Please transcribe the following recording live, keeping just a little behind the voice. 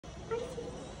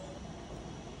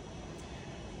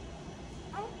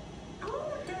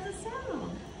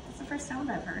weirdest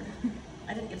sound I've heard.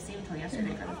 I didn't get to see him until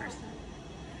yesterday for the first time.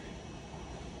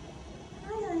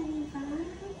 Hi, Ladybug.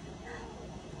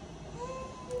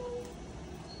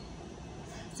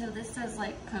 So this says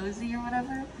like cozy or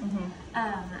whatever.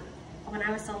 When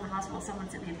I was still in the hospital, someone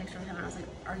sent me a picture of him and I was like,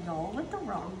 are y'all with the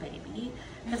wrong baby?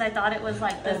 Because I thought it was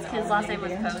like this kid's last name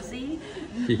was Cozy.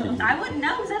 I wouldn't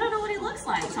know because I don't know what he looks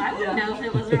like. So I wouldn't know if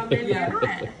it was the wrong baby or not.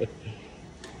 Hi,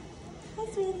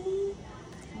 sweetie.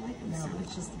 I like him so much.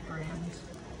 It's just the brand.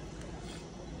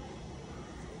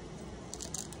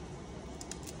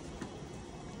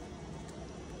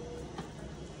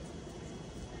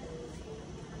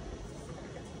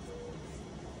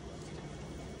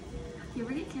 You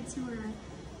ever get kids who are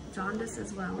jaundiced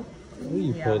as well? Oh,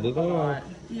 you pulled it off.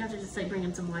 You have to just like bring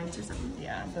in some lights or something.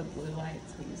 Yeah, the blue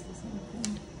lights, we use the same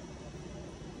thing.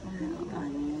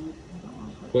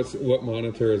 What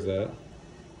monitor is that?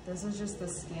 This is just the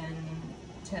skin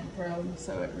tint probe,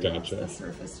 so it reads the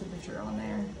surface temperature on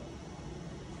there.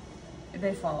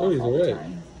 They fall off all the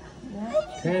time.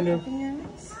 Yeah. Kind of.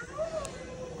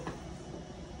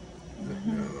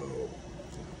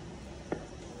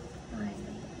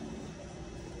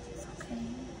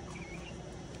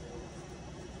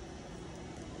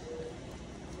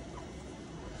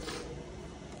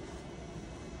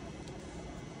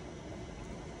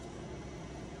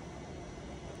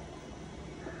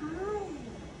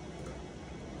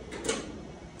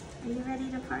 Are you ready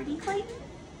to party, Clayton?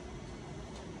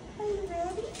 Are you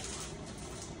ready?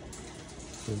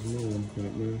 There's no one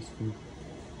that mask.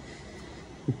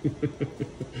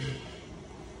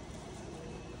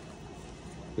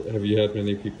 Have you had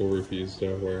many people refuse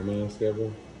to wear a mask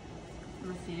ever?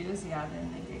 Refuse? Yeah,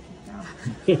 then they get kicked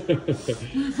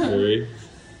out. Worry?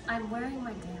 I'm wearing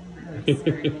my damn mask.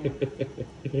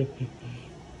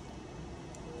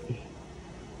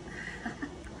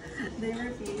 They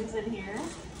refuse in here.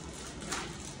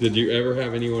 Did you ever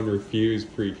have anyone refuse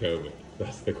pre-COVID?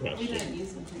 That's the question. We didn't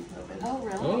use them pre-COVID. Oh,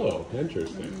 really? Oh,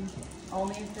 interesting.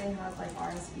 Only if they had like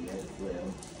RSV or the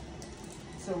flu.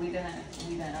 So we didn't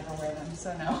ever wear them,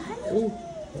 so no. Ooh,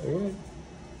 all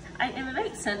right. It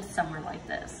makes sense somewhere like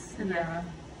this. Yeah.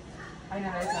 I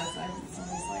know, it does. It's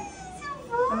almost like...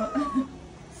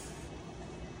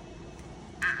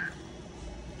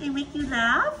 They make you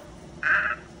laugh?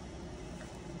 Hi.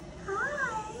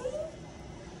 Hi,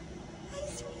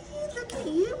 sweetie. Look at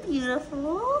you,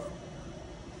 beautiful.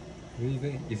 What do you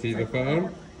think? You see the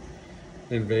phone?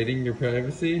 Invading your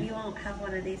privacy? You won't have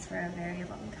one of these for a very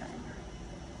long time.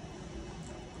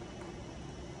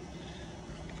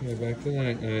 Go back to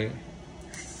night-night.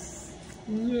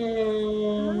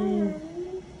 No. Hi.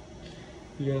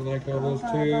 You don't like all those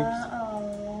tubes?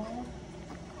 Oh.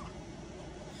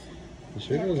 You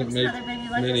sure Yeah, doesn't make another baby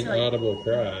like many this, like- audible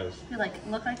cries. You like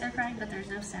look like they're crying, but there's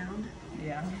no sound.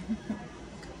 Yeah.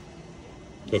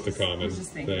 That's a common He's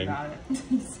just thinking thing. about it.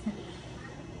 It's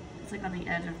like on the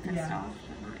edge of pissed off,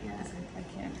 but not yet. I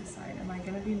can't decide. Am I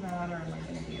going to be mad or am I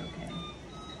going to be okay?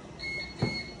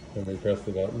 Can we press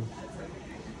the button?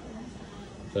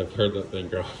 I've heard that thing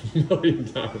go off a million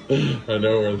times. I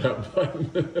know where that button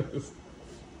is.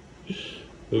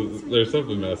 There's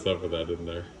something messed up with that, isn't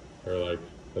there? Or like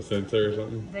a sensor or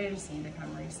something? They just need to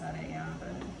come reset it, yeah,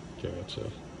 but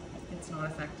Gotcha. it's not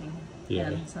affecting Yeah.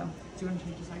 him. So, do you want to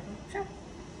change the cycle? Sure.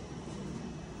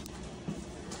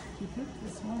 He pooped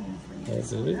this morning for you. Oh,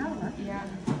 did it? Yeah.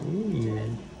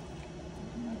 Ooh.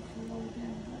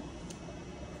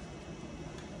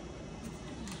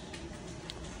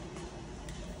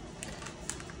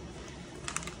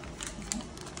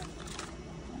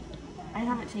 I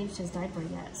haven't changed his diaper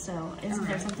yet, so isn't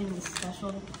there something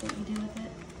special that you do with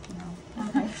it? No.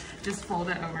 Okay. Just fold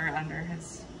it over under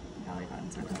his belly button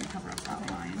so it doesn't cover up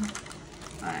that line.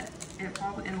 But it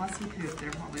probably, unless he pooped,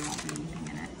 there probably won't be anything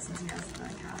in it since he has the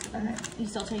catheter. Okay. You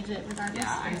still change it regardless?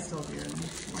 Yeah, I still do.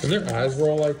 Can their eyes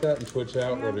roll like that and twitch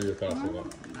out? What are your thoughts on that?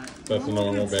 That's a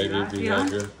normal baby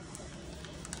behavior.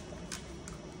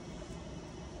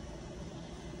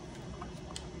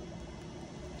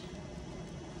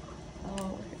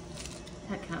 Oh,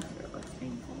 that catheter looks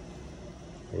painful.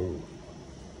 Ooh.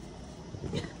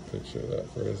 Picture of that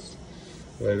for his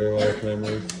later life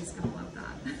memories. He's gonna love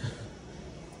that.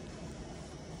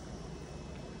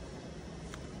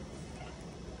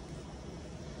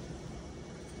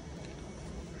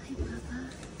 Hi, Papa.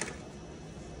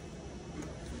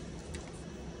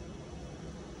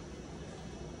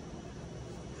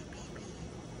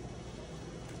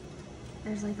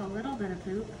 There's like a little bit of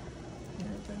poop. Yeah,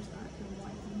 there's that good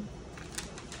white.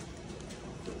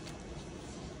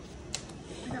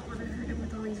 I don't want to hurt him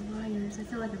with all these wires. I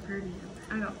feel like I'm hurting him.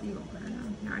 I don't, you don't put it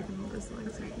on. Here, I can hold this leg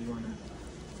so if you wanna.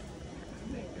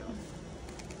 There you go.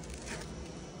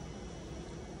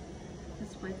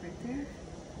 This wipe right there.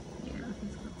 Yeah,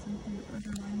 he's got something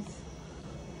otherwise.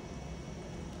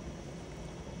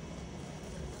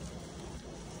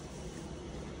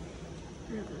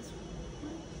 There goes.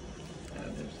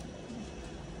 There's.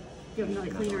 You want me to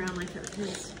like clean around like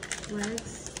his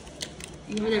legs?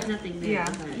 Yeah. There's nothing there.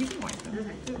 Yeah, But... you can wipe them.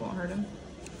 Okay. It won't hurt him.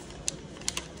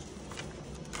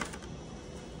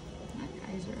 My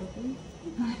eyes are open.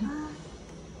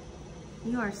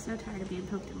 You are so tired of being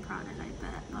poked and prodded, I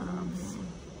bet. Oh,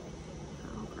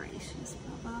 gracious,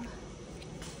 Bubba.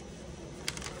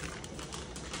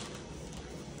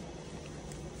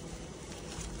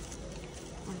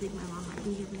 I think my mom might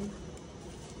be here, babe.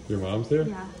 Your mom's here?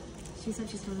 Yeah. She said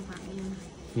she's coming for me.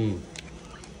 Hmm.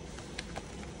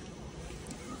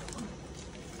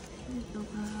 There you go,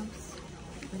 Bubs.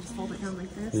 I just hold it down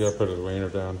like this. You gotta put his wiener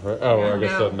down, right? Oh, Yeah, I guess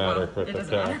it doesn't well, matter with it the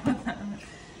doesn't cat. matter.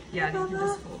 Yeah, you can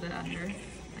just fold it under like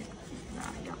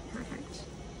that. Yeah, perfect.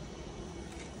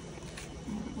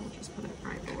 And we'll just put it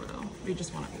right below. We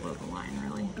just want it below the line,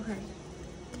 really. Okay.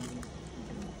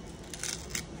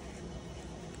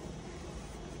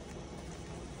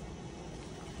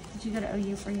 Did you go to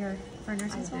OU for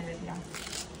nursing school? I did, yeah.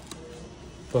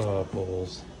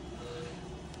 Bubbles.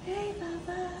 Hey,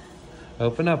 Bubba.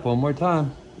 Open up one more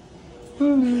time.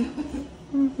 Hey.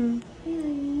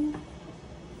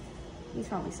 He's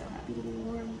probably so happy to be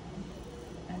warm.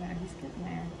 I know, he's getting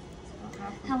there.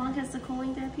 How long has the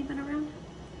cooling therapy been around?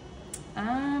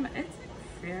 It's like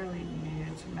fairly new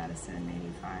to medicine,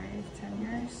 maybe 5-10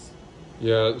 years.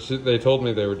 Yeah, they told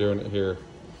me they were doing it here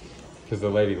because the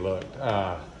lady looked.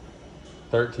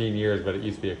 13 years, but it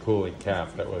used to be a cooling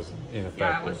cap that was ineffective.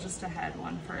 Yeah, it was just a head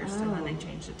one first, and then they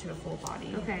changed it to a full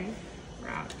body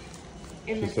wrap.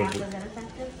 And She the said cap that- was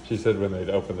ineffective? She said when they'd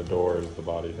open the doors, the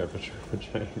body temperature would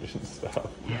change and stuff.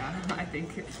 Yeah,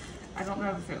 I don't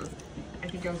know if it was, I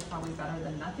think it was probably better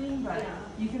than nothing, but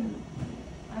you can,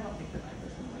 I don't think the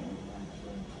diapers can weigh anything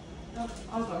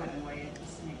actually. I'll go ahead and weigh it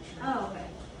just to make sure. Oh, okay.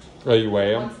 Oh, you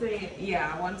weigh them?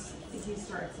 Once once he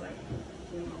starts like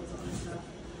doing all his other stuff.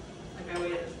 Like I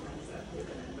weighed it this morning, so I put it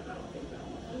in, but I don't think that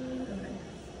will. Okay.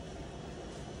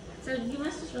 So you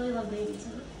must just really love babies,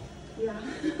 huh? Yeah,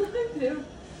 I do.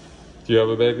 Do you have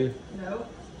a baby? Nope.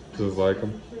 Just like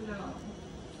them? No,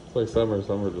 It's like Summer.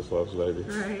 Summer just loves babies.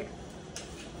 Right.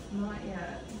 not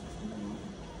yet.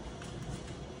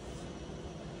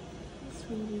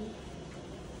 Sweetie.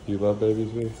 Do you love babies,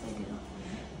 V? I do.